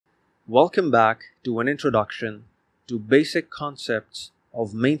Welcome back to an introduction to basic concepts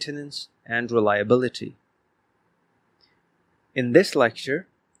of maintenance and reliability. In this lecture,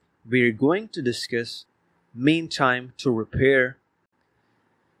 we are going to discuss mean time to repair.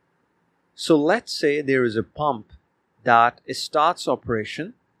 So let's say there is a pump that starts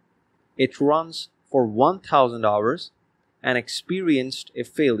operation. It runs for 1000 hours and experienced a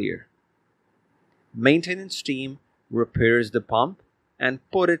failure. Maintenance team repairs the pump and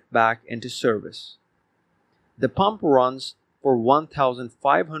put it back into service. The pump runs for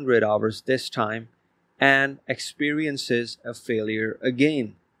 1500 hours this time and experiences a failure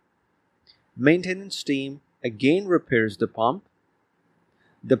again. Maintenance team again repairs the pump.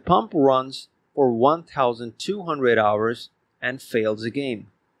 The pump runs for 1200 hours and fails again.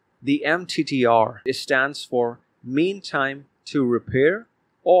 The MTTR stands for mean time to repair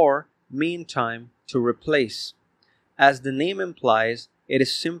or mean time to replace. As the name implies, it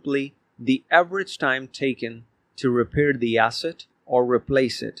is simply the average time taken to repair the asset or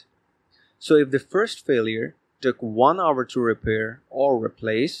replace it. So if the first failure took 1 hour to repair or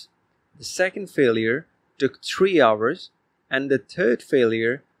replace, the second failure took 3 hours, and the third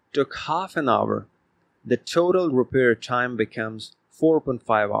failure took half an hour, the total repair time becomes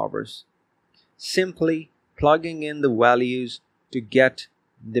 4.5 hours. Simply plugging in the values to get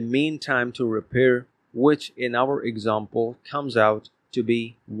the mean time to repair, which in our example comes out to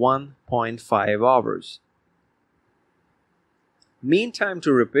be 1.5 hours. Mean time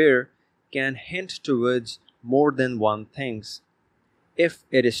to repair can hint towards more than one thing. If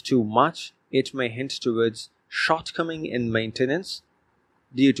it is too much, it may hint towards shortcoming in maintenance,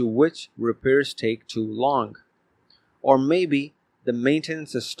 due to which repairs take too long. Or maybe the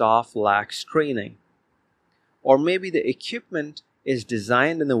maintenance staff lacks training. Or maybe the equipment is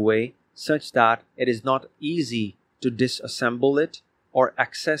designed in a way such that it is not easy to disassemble it or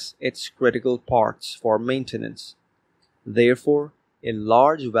access its critical parts for maintenance. Therefore, a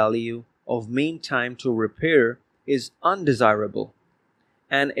large value of mean time to repair is undesirable,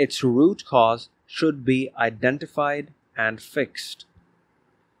 and its root cause should be identified and fixed.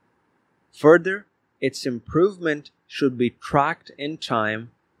 Further, its improvement should be tracked in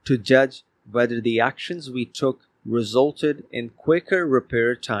time to judge whether the actions we took resulted in quicker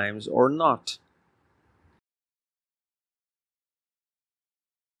repair times or not.